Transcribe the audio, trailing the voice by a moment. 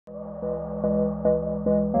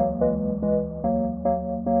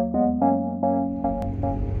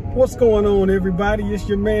What's going on, everybody? It's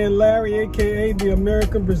your man Larry, aka the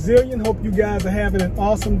American Brazilian. Hope you guys are having an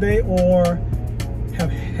awesome day, or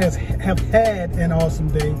have had an awesome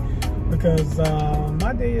day, because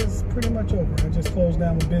my day is pretty much over. I just closed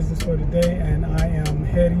down my business for today and I am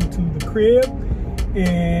heading to the crib.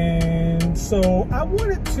 And so I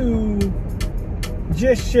wanted to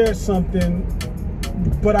just share something,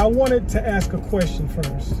 but I wanted to ask a question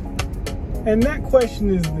first. And that question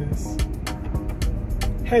is this: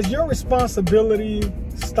 has your responsibility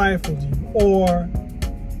stifled you? Or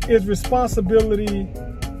is responsibility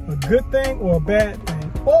a good thing or a bad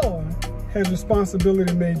thing? Or has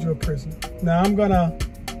responsibility made you a prisoner? Now, I'm gonna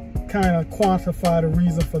kind of quantify the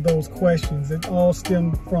reason for those questions. It all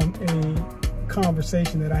stemmed from a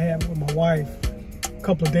conversation that I had with my wife a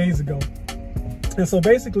couple of days ago. And so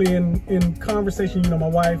basically in conversation, you know, my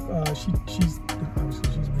wife, she's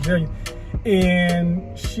Brazilian, and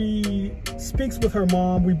she speaks with her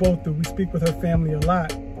mom. We both do. We speak with her family a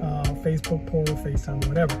lot, Facebook, Poro, FaceTime,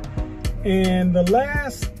 whatever. And the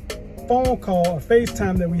last phone call or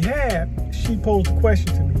FaceTime that we had, she posed a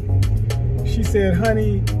question to me. She said,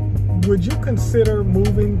 "Honey, would you consider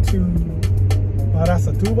moving to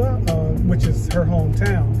Araçatuba, which is her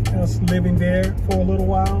hometown, us living there for a little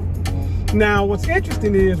while?" Now, what's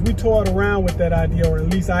interesting is we toyed around with that idea, or at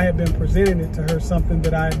least I have been presenting it to her, something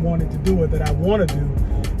that I wanted to do or that I want to do,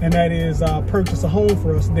 and that is purchase a home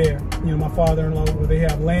for us there. You know, my father-in-law, well, they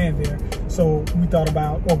have land there. So we thought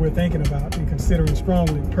about, or we're thinking about and considering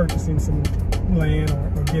strongly purchasing some land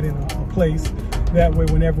or getting a place. That way,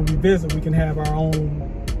 whenever we visit, we can have our own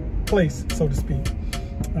place, so to speak.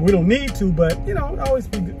 And we don't need to, but, you know,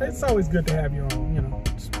 it's always good to have your own, you know,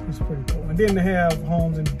 it's pretty cool. And then to have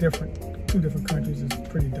homes in two different countries is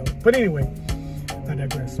pretty dope. But anyway, I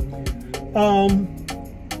digress.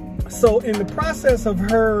 So in the process of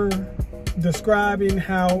her describing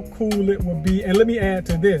how cool it would be, and let me add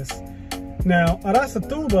to this. Now,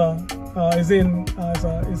 Araçatuba is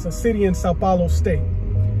a city in Sao Paulo state.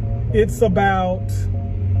 It's about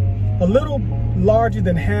a little larger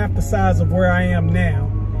than half the size of where I am now.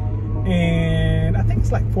 And I think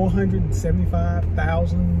it's like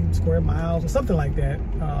 475,000 square miles or something like that,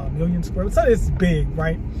 million square. So it's big,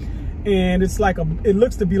 right? And it's like it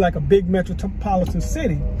looks to be like a big metropolitan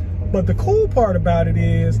city. But the cool part about it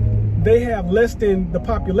is they have the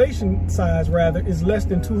population size rather is less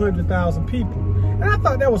than 200,000 people. And I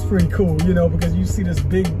thought that was pretty cool, you know, because you see this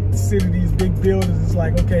big city, these big buildings, it's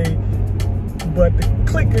like, okay, but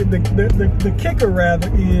the kicker rather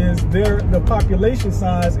is the population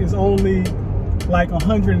size is only like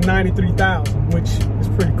 193,000, which is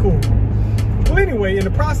pretty cool. Well, anyway, in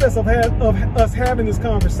the process of us having this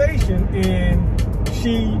conversation, and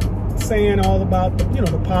she saying all about the, you know,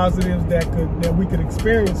 the positives that we could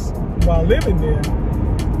experience while living there,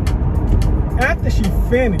 after she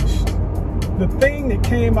finished, the thing that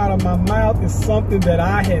came out of my mouth is something that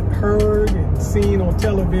I had heard and seen on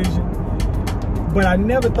television, but I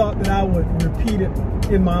never thought that I would repeat it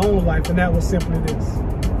in my own life, and that was simply this: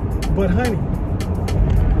 "But honey,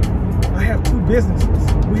 I have two businesses.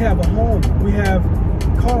 We have a home. We have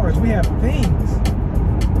cars. We have things.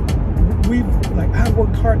 I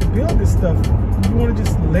worked hard to build this stuff. You want to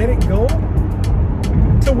just let it go?"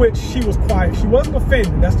 To which she was quiet. She wasn't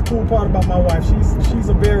offended. That's the cool part about my wife. She's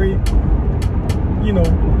a very, you know,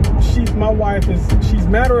 my wife she's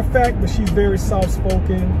matter of fact, but she's very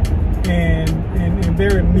soft-spoken and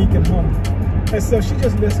very meek and humble. And so she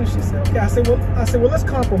just listened. She said, "Okay." I said, well, let's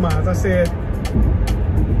compromise. I said,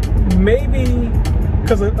 maybe,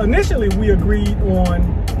 because initially we agreed on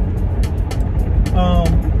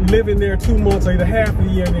living there 2 months or either half of the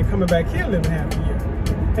year, and then coming back here living half the year.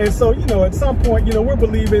 And so, you know, at some point, you know, we're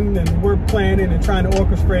believing and we're planning and trying to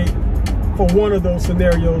orchestrate for one of those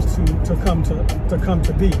scenarios to come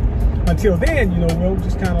to be. Until then, you know, we'll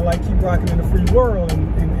just kind of like keep rocking in the free world and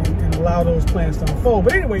allow those plans to unfold.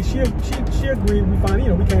 But anyway, she agreed. We finally, you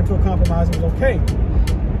know, we came to a compromise. It was okay.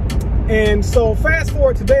 And so fast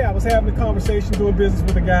forward today, I was having a conversation, doing business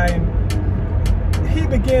with a guy, and he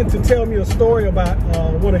began to tell me a story about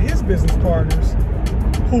one of his business partners,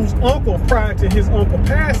 whose uncle, prior to his uncle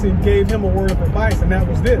passing, gave him a word of advice, and that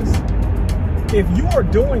was this: if you are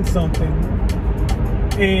doing something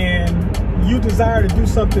and you desire to do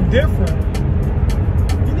something different,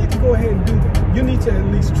 you need to go ahead and do that. You need to at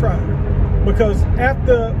least try, because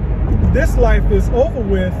after this life is over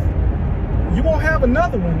with, you won't have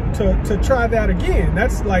another one to try that again.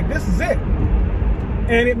 That's like, this is it.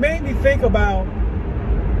 And it made me think about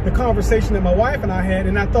the conversation that my wife and I had,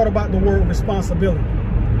 and I thought about the word responsibility.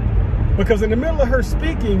 Because in the middle of her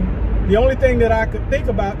speaking, the only thing that I could think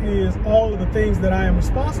about is all of the things that I am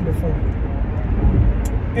responsible for.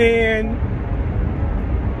 And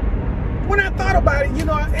when I thought about it, you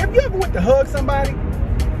know, have you ever went to hug somebody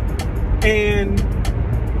and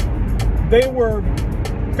they were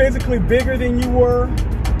physically bigger than you were?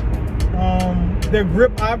 Their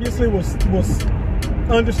grip obviously was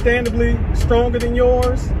understandably stronger than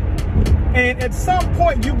yours. And at some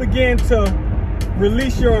point you began to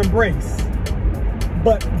release your embrace.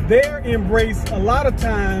 But their embrace, a lot of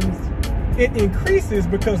times, it increases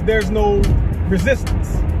because there's no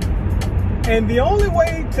resistance. And the only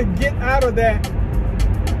way to get out of that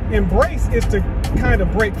embrace is to kind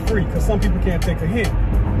of break free, because some people can't take a hint.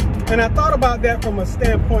 And I thought about that from a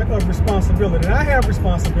standpoint of responsibility. And I have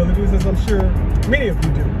responsibilities, as I'm sure many of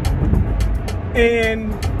you do.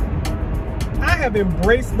 And I have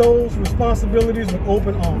embraced those responsibilities with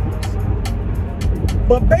open arms.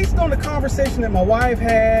 But based on the conversation that my wife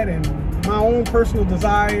had and my own personal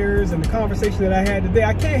desires and the conversation that I had today,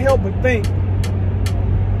 I can't help but think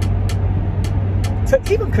to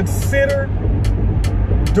even consider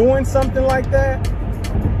doing something like that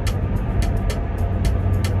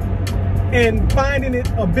and finding it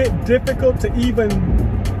a bit difficult to even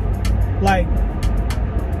like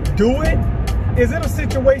do it. Is it a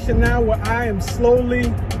situation now where I am slowly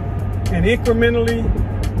and incrementally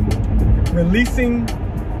releasing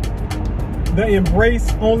the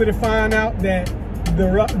embrace only to find out that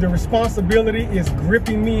the responsibility is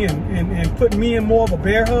gripping me and putting me in more of a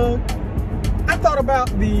bear hug? I thought about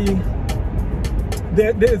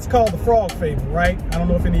it's called the frog fable, right? I don't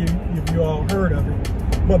know if any of you all heard of it.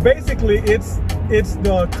 But basically it's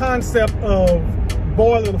the concept of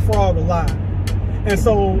boiling a frog alive. And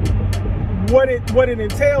so what it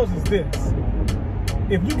entails is this.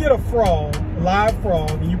 If you get a frog, a live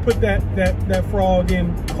frog, and you put that frog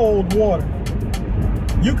in cold water,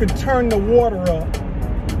 you can turn the water up,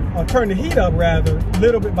 or turn the heat up rather,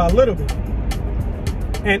 little bit by little bit.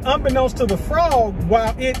 And unbeknownst to the frog,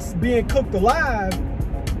 while it's being cooked alive,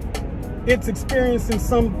 it's experiencing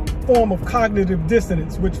some form of cognitive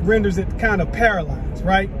dissonance, which renders it kind of paralyzed,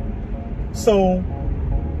 right? So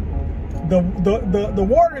the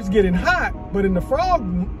water is getting hot, but in the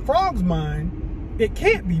frog's mind, it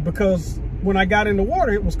can't be, because when I got in the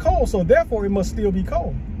water, it was cold, so therefore it must still be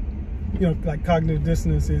cold. You know, like cognitive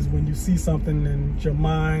dissonance is when you see something and your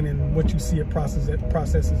mind and what you see it processes it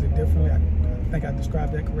differently. I think I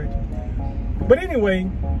described that correctly. But anyway,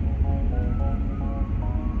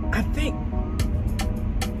 I think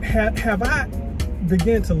have I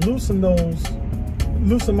begun to loosen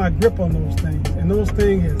my grip on those things, and those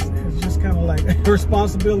things has just kind of like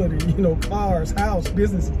responsibility, you know, cars, house,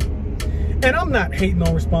 businesses. And I'm not hating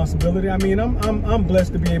on responsibility. I mean, I'm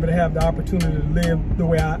blessed to be able to have the opportunity to live the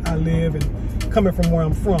way I live, and coming from where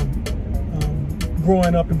I'm from,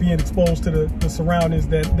 growing up and being exposed to the surroundings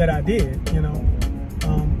that I did, you know.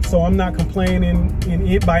 So I'm not complaining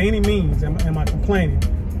by any means. Am I complaining?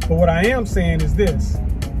 But what I am saying is this.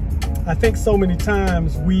 I think so many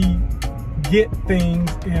times we get things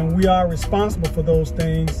and we are responsible for those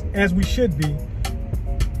things, as we should be,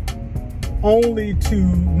 only to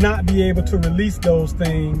not be able to release those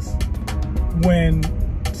things when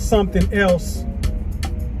something else,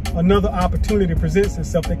 another opportunity presents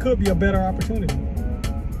itself that could be a better opportunity.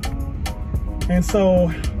 And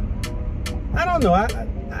so, I don't know,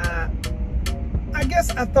 I guess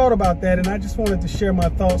I thought about that, and I just wanted to share my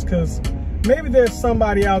thoughts, because maybe there's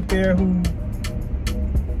somebody out there who,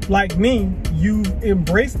 like me, you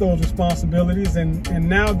embrace those responsibilities, and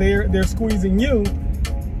now they're squeezing you,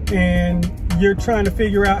 and you're trying to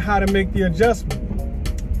figure out how to make the adjustment.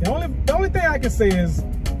 The only thing I can say is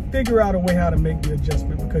figure out a way how to make the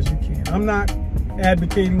adjustment, because you can. I'm not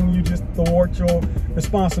advocating you just thwart your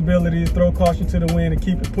responsibilities, throw caution to the wind, and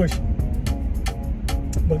keep it pushing.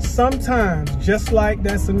 But sometimes, just like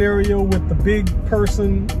that scenario with the big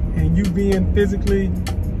person and you being physically,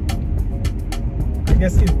 I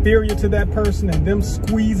guess, inferior to that person, and them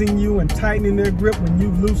squeezing you and tightening their grip when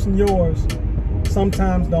you loosen yours,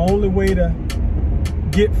 sometimes the only way to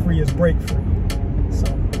get free is break free. So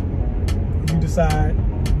you decide,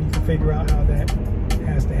 you can figure out how that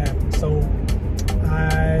has to happen. So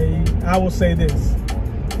I will say this.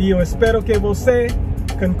 Io espero que você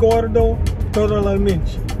concordo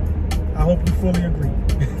totalmente. I hope you fully agree.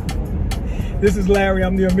 This is Larry.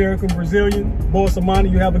 I'm the American Brazilian. Boa semana.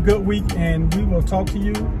 You have a good week, and we will talk to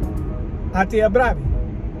you. Até a breve.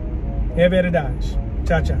 É verdade.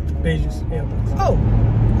 Tchau, tchau. Beijos. Oh,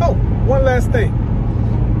 one last thing.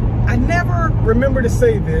 I never remember to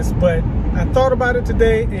say this, but I thought about it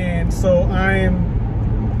today, and so I'm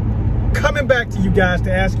coming back to you guys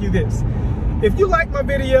to ask you this. If you like my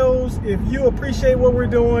videos, if you appreciate what we're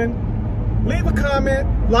doing, leave a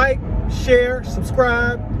comment, like, share,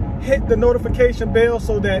 subscribe, hit the notification bell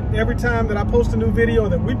so that every time that I post a new video, or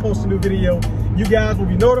that we post a new video, you guys will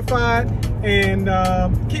be notified. And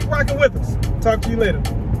keep rocking with us. Talk to you later.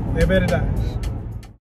 They better die.